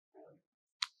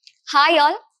Hi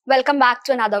all, welcome back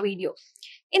to another video.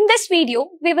 In this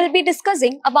video, we will be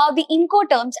discussing about the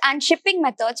Incoterms and shipping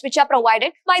methods which are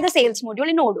provided by the sales module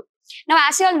in Odoo. Now,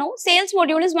 as you all know, sales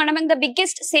module is one among the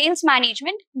biggest sales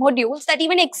management modules that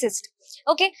even exist.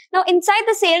 Okay, now inside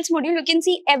the sales module, you can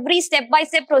see every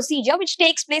step-by-step procedure which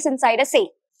takes place inside a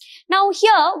sale. Now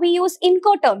here we use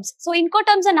Incoterms. So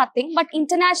Incoterms are nothing but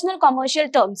international commercial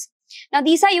terms. Now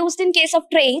these are used in case of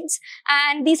trades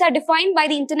and these are defined by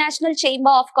the International Chamber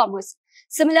of Commerce.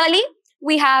 Similarly,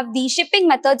 we have the shipping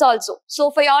methods also.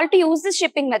 So for you all to use the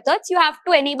shipping methods, you have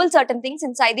to enable certain things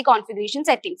inside the configuration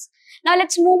settings. Now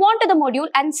let's move on to the module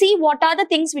and see what are the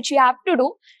things which we have to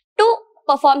do to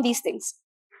perform these things.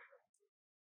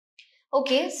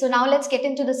 Okay, so now let's get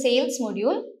into the sales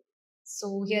module.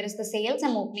 So here is the sales,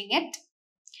 I'm opening it.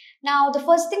 Now the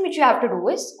first thing which you have to do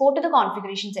is go to the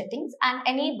configuration settings and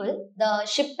enable the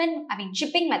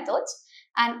shipping methods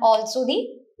and also the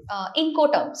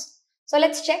Incoterms. So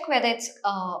let's check whether it's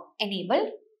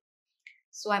enabled.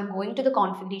 So I'm going to the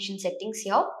configuration settings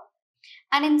here,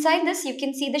 and inside this you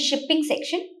can see the shipping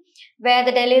section where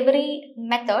the delivery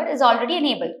method is already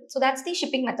enabled. So that's the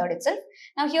shipping method itself.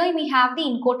 Now here we have the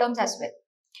Incoterms as well.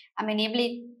 I'm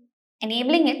enabling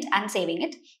it and saving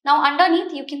it. Now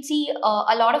underneath you can see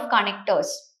a lot of connectors.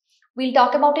 We'll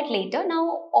talk about it later.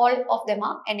 Now all of them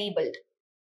are enabled.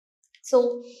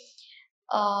 So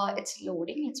it's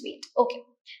loading. Let's wait. Okay.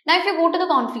 Now if you go to the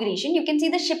configuration, you can see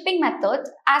the shipping methods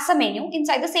as a menu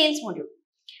inside the sales module.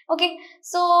 Okay.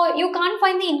 So you can't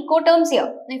find the Incoterms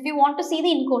here. If you want to see the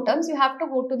Incoterms, you have to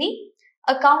go to the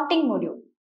accounting module.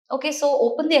 Okay. So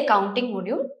open the accounting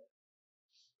module.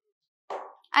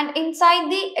 And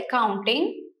inside the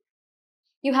accounting,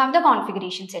 you have the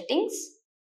configuration settings.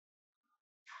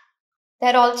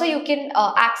 There also you can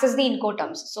access the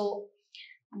Incoterms. So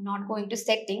I'm not going to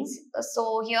settings.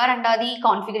 So here under the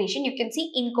configuration, you can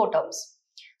see Incoterms.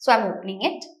 So I'm opening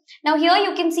it. Now here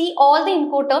you can see all the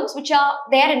Incoterms which are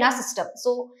there in our system.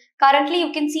 So currently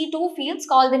you can see two fields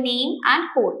called the name and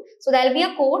code. So there will be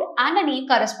a code and a name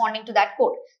corresponding to that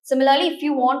code. Similarly, if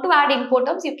you want to add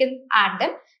Incoterms, you can add them.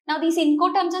 Now these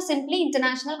Incoterms are simply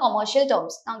international commercial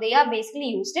terms. Now they are basically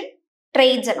used in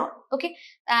trades and all. Okay.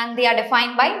 And they are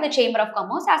defined by the Chamber of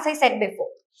Commerce, as I said before.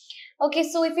 Okay,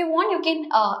 so if you want, you can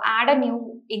add a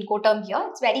new Incoterm here.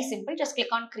 It's very simple. Just click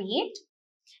on create,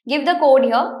 give the code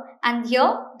here, and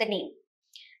here the name.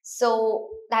 So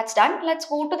that's done. Let's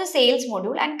go to the sales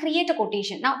module and create a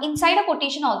quotation. Now inside a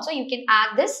quotation also, you can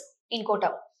add this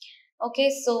Incoterm.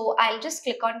 Okay, so I'll just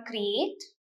click on create.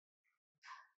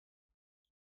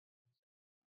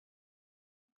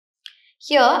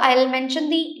 Here I'll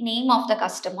mention the name of the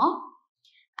customer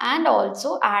and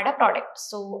also add a product.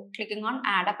 So clicking on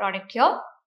add a product here,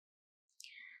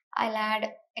 I'll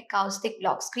add acoustic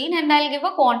block screen and I'll give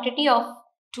a quantity of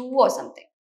 2 or something.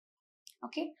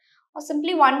 Okay, or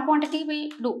simply one quantity will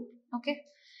do. Okay.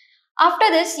 After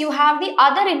this, you have the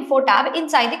other info tab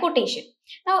inside the quotation.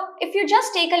 Now, if you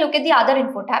just take a look at the other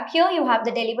info tab, here you have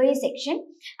the delivery section,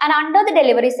 and under the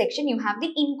delivery section, you have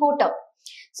the Incoterm.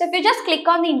 So if you just click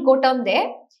on the Incoterm there,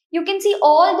 you can see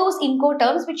all those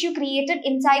Incoterms which you created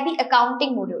inside the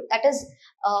accounting module. That is,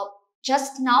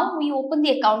 just now we opened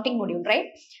the accounting module, right?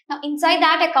 Now inside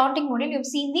that accounting module, you've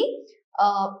seen the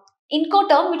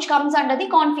Incoterm which comes under the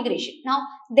configuration. Now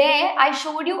there I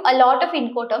showed you a lot of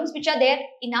Incoterms which are there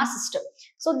in our system.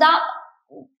 So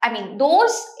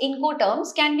those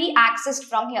Incoterms can be accessed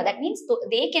from here. That means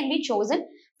they can be chosen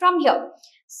from here.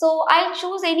 So I'll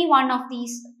choose any one of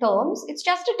these terms. It's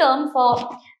just a term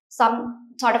for some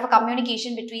sort of a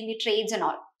communication between the trades and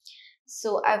all.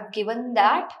 So I've given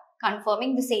that,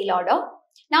 confirming the sale order.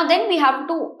 Now then we have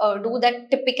to do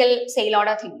that typical sale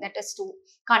order thing, that is to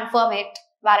confirm it,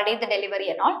 validate the delivery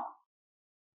and all.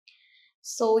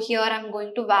 So here I'm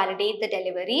going to validate the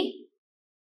delivery.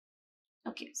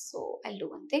 Okay, so I'll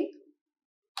do one thing.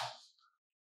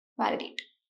 Validate.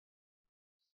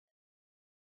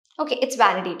 Okay, it's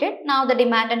validated. Now the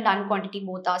demand and done quantity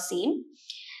both are same.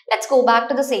 Let's go back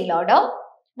to the sale order.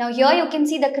 Now here you can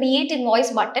see the create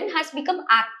invoice button has become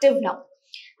active now.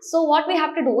 So what we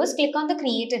have to do is click on the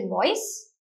create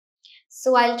invoice.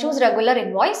 So I'll choose regular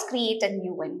invoice, create a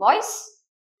new invoice.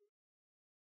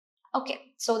 Okay,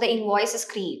 so the invoice is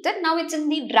created. Now it's in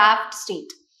the draft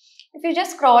state. If you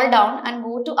just scroll down and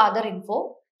go to other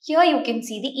info, here you can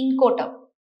see the Incoterm.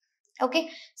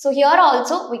 Okay, so here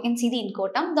also we can see the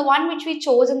Incoterm. The one which we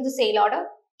chose in the sale order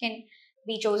can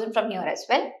be chosen from here as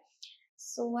well.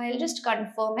 So I'll just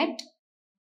confirm it.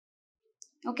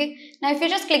 Okay, now if you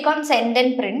just click on send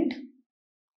and print,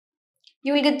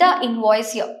 you will get the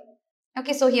invoice here.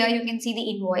 Okay, so here you can see the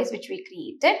invoice which we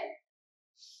created.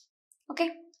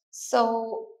 Okay,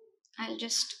 So I'll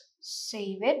just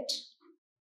save it.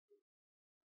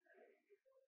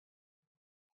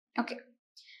 Okay.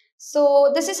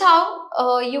 So this is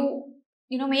how you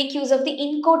make use of the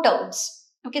Incoterms.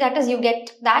 Okay, that is you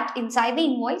get that inside the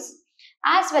invoice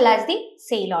as well as the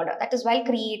sale order. That is while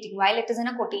it is in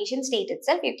a quotation state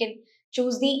itself, you can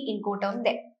choose the Incoterm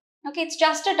there. Okay, it's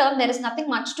just a term. There is nothing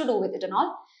much to do with it and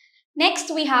all.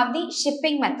 Next, we have the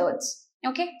shipping methods.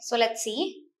 Okay, so let's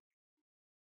see.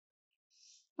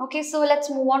 Okay, so let's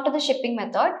move on to the shipping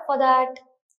method. For that,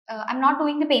 I'm not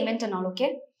doing the payment and all.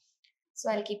 Okay, so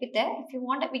I'll keep it there. If you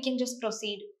want, we can just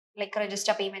proceed like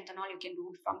register payment and all. You can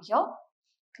do it from here.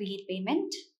 Create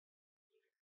payment.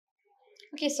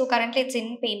 Okay, so currently it's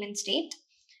in payment state.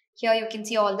 Here you can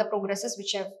see all the progresses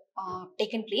which have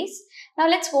taken place. Now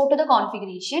let's go to the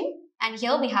configuration, and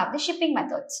here we have the shipping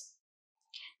methods.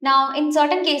 Now in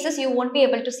certain cases you won't be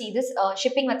able to see this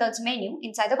shipping methods menu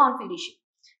inside the configuration.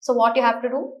 So what you have to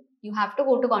do, you have to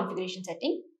go to configuration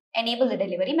setting, enable the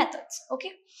delivery methods.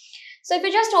 Okay. So if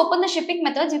you just open the shipping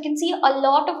methods, you can see a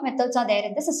lot of methods are there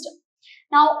in the system.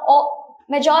 Now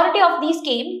majority of these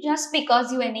came just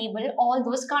because you enable all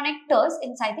those connectors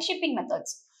inside the shipping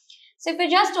methods. So if you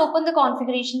just open the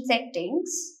configuration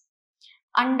settings,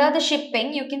 under the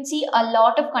shipping, you can see a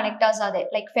lot of connectors are there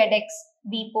like FedEx,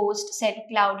 bpost,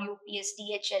 SendCloud, UPS,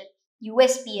 DHL,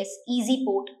 USPS,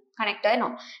 EasyPort connector and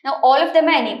all. Now all of them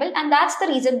are enabled, and that's the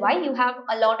reason why you have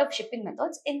a lot of shipping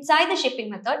methods inside the shipping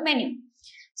method menu.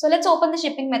 So let's open the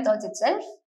shipping methods itself.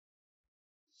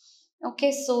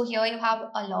 Okay, so here you have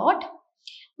a lot.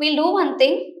 We'll do one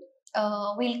thing.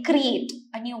 We'll create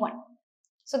a new one.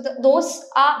 So those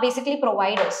are basically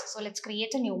providers. So let's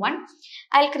create a new one.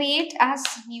 I'll create as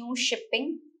new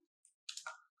shipping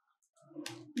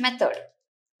method.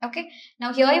 Okay.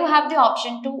 Now here you have the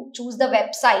option to choose the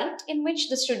website in which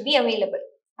this should be available.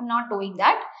 I'm not doing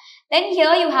that. Then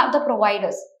here you have the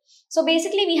providers. So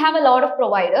basically we have a lot of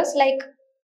providers like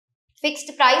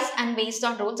fixed price and based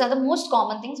on rules are the most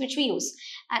common things which we use.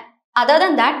 And other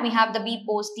than that, we have the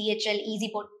bpost, DHL,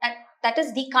 EasyPort. That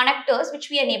is the connectors which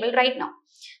we enable right now.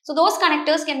 So those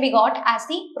connectors can be got as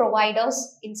the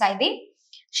providers inside the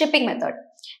shipping method.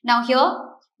 Now here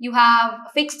you have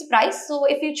fixed price. So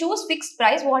if you choose fixed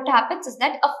price, what happens is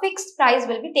that a fixed price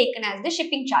will be taken as the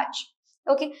shipping charge.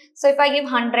 Okay. So if I give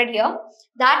 100 here,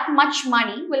 that much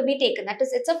money will be taken. That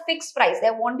is, it's a fixed price.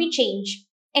 There won't be change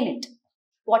in it,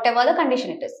 whatever the condition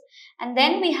it is. And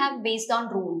then we have based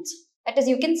on rules. That is,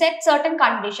 you can set certain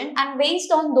condition and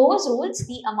based on those rules,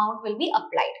 the amount will be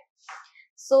applied.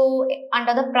 So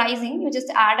under the pricing, you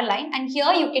just add a line and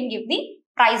here you can give the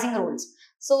pricing rules.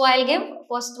 So I'll give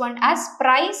first one as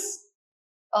price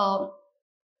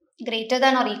greater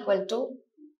than or equal to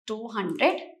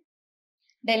 200.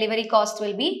 Delivery cost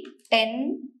will be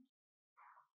 10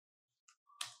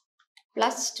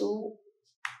 plus 2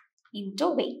 into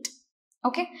weight.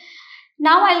 Okay.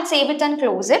 Now I'll save it and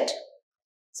close it.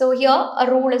 So here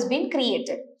a rule has been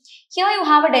created. Here you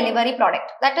have a delivery product.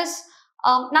 That is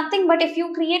nothing but if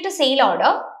you create a sale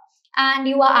order and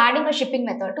you are adding a shipping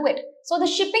method to it. So the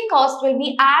shipping cost will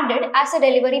be added as a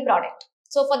delivery product.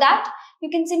 So for that, you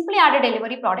can simply add a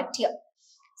delivery product here.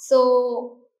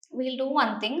 So we'll do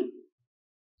one thing.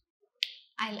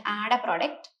 I'll add a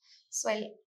product. So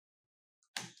I'll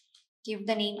give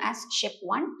the name as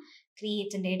ship1,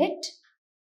 create and edit.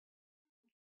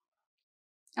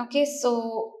 Okay,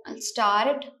 so I'll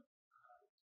star it,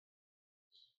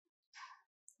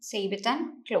 save it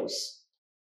and close.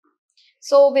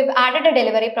 So we've added a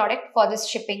delivery product for this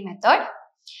shipping method,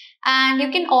 and you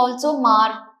can also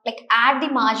add the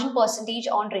margin percentage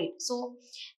on rate. So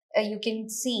you can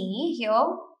see here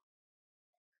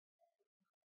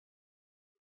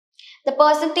the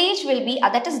percentage will be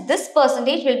that is this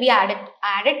percentage will be added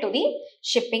to the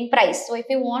shipping price. So if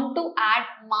you want to add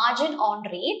margin on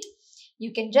rate,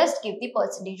 you can just give the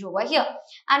percentage over here.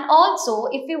 And also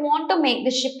if you want to make the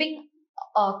shipping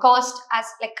cost as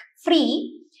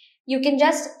free, you can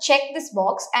just check this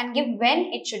box and give when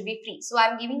it should be free. So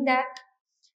I'm giving that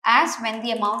as when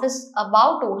the amount is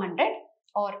above 200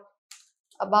 or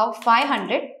above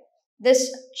 500,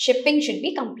 this shipping should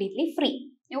be completely free.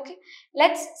 Okay,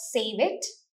 let's save it.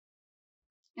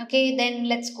 Okay, then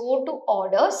let's go to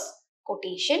orders,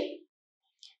 quotation,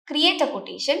 create a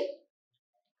quotation.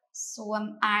 So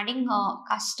I'm adding a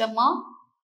customer,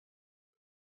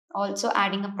 also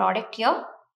adding a product here.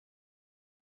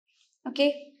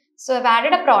 Okay, so I've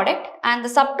added a product and the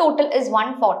subtotal is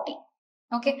 140.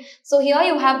 Okay, so here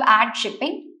you have add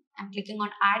shipping. I'm clicking on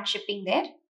add shipping there.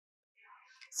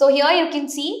 So here you can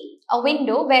see a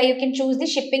window where you can choose the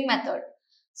shipping method.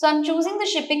 So I'm choosing the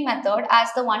shipping method as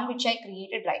the one which I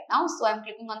created right now. So I'm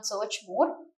clicking on search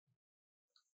more.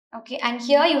 Okay, and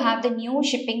here you have the new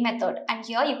shipping method, and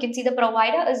here you can see the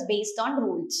provider is based on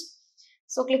rules.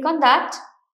 So click on that,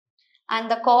 and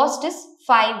the cost is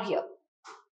 5 here.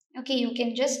 Okay, you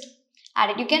can just add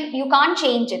it. You can't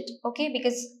change it, okay,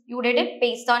 because you did it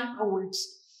based on rules.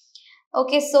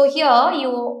 Okay, so here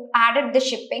you added the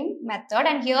shipping method,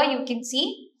 and here you can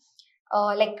see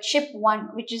like ship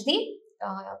 1, which is the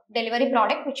delivery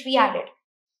product which we added.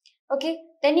 Okay,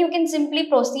 then you can simply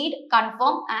proceed,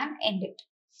 confirm, and end it.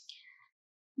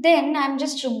 Then I'm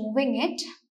just removing it.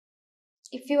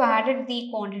 If you added the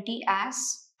quantity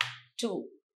as 2,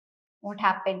 what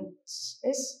happens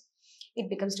is it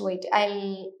becomes 280.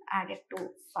 I'll add it to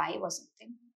 5 or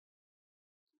something.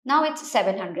 Now it's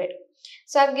 700.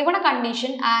 So I've given a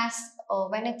condition as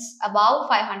when it's above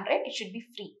 500, it should be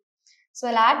free. So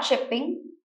I'll add shipping.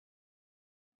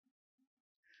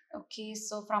 Okay,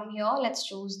 so from here, let's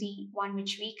choose the one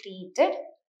which we created,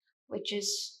 which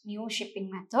is new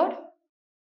shipping method.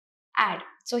 Add.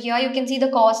 So here you can see the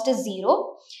cost is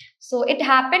 0. So it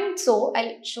happened. So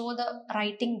I'll show the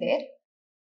writing there.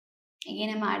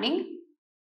 Again, I'm adding.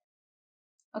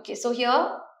 Okay, so here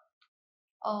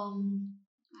I'll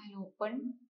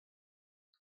open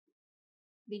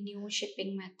the new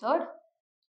shipping method.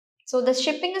 So the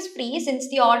shipping is free since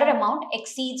the order amount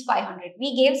exceeds 500.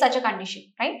 We gave such a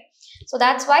condition, right? So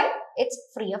that's why it's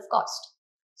free of cost.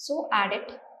 So add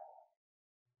it.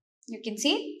 You can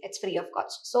see it's free of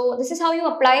cost. So this is how you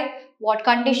apply what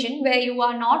condition where you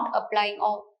are not applying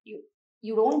or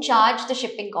you don't charge the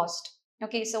shipping cost.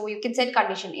 Okay, so you can set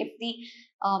condition. If the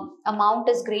amount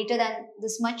is greater than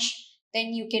this much,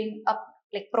 then you can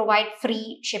like provide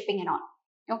free shipping and all.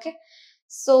 Okay,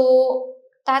 so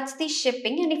that's the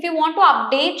shipping. And if you want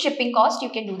to update shipping cost,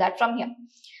 you can do that from here.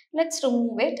 Let's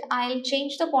remove it. I'll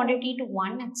change the quantity to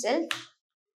 1 itself.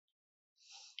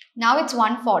 Now it's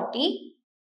 140.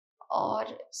 Or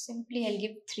simply I'll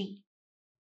give 3.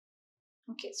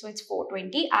 Okay, so it's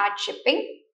 420. Add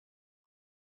shipping.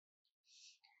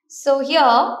 So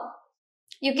here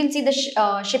you can see the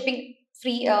shipping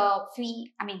free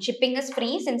fee. I mean shipping is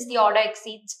free since the order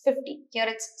exceeds 50. Here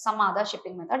it's some other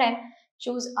shipping method and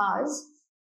choose ours.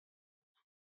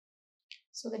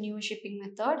 So the new shipping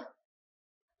method.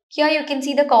 Here you can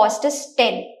see the cost is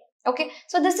 10. Okay,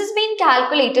 so this is being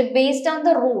calculated based on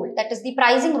the rule, that is the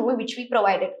pricing rule which we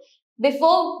provided.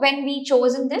 Before, when we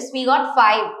chosen this, we got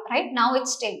 5, right? Now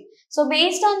it's 10. So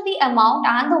based on the amount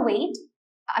and the weight,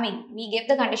 I mean, we gave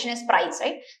the condition as price,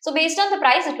 right? So based on the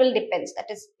price, it will depends. That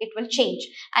is, it will change.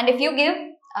 And if you give,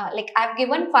 like I've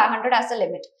given 500 as a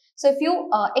limit. So if you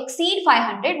exceed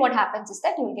 500, what happens is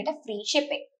that you will get a free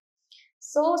shipping.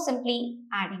 So simply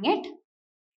adding it.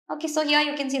 Okay, so here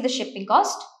you can see the shipping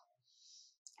cost.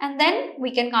 And then we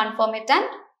can confirm it and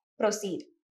proceed.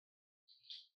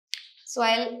 So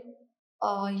I'll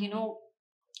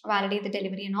validate the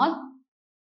delivery and all.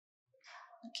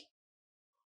 Okay.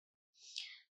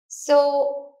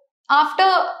 So after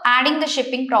adding the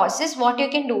shipping process, what you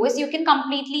can do is you can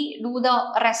completely do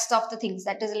the rest of the things.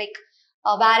 That is like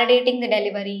validating the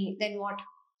delivery, then what?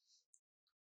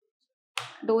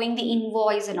 Doing the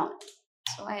invoice and all.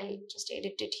 So I'll just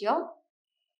edit it here.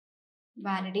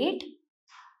 Validate.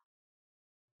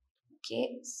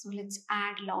 Okay, so let's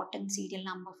add lot and serial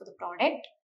number for the product.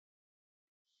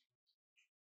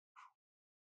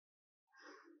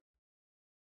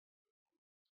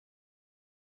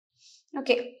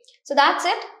 Okay, so that's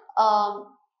it.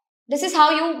 This is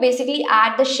how you basically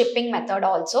add the shipping method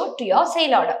also to your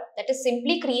sale order. That is,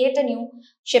 simply create a new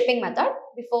shipping method.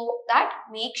 Before that,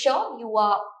 make sure you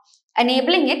are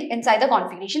enabling it inside the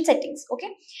configuration settings. Okay,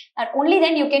 and only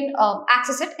then you can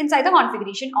access it inside the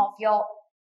configuration of your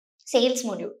sales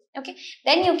module. Okay,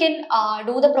 then you can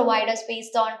do the providers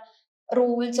based on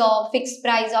rules or fixed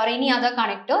price or any other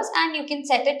connectors, and you can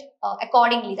set it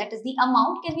accordingly. That is, the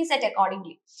amount can be set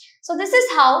accordingly. So this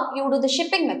is how you do the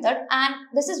shipping method, and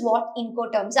this is what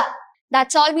Incoterms are.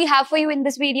 That's all we have for you in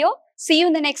this video. See you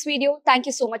in the next video. Thank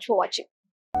you so much for watching.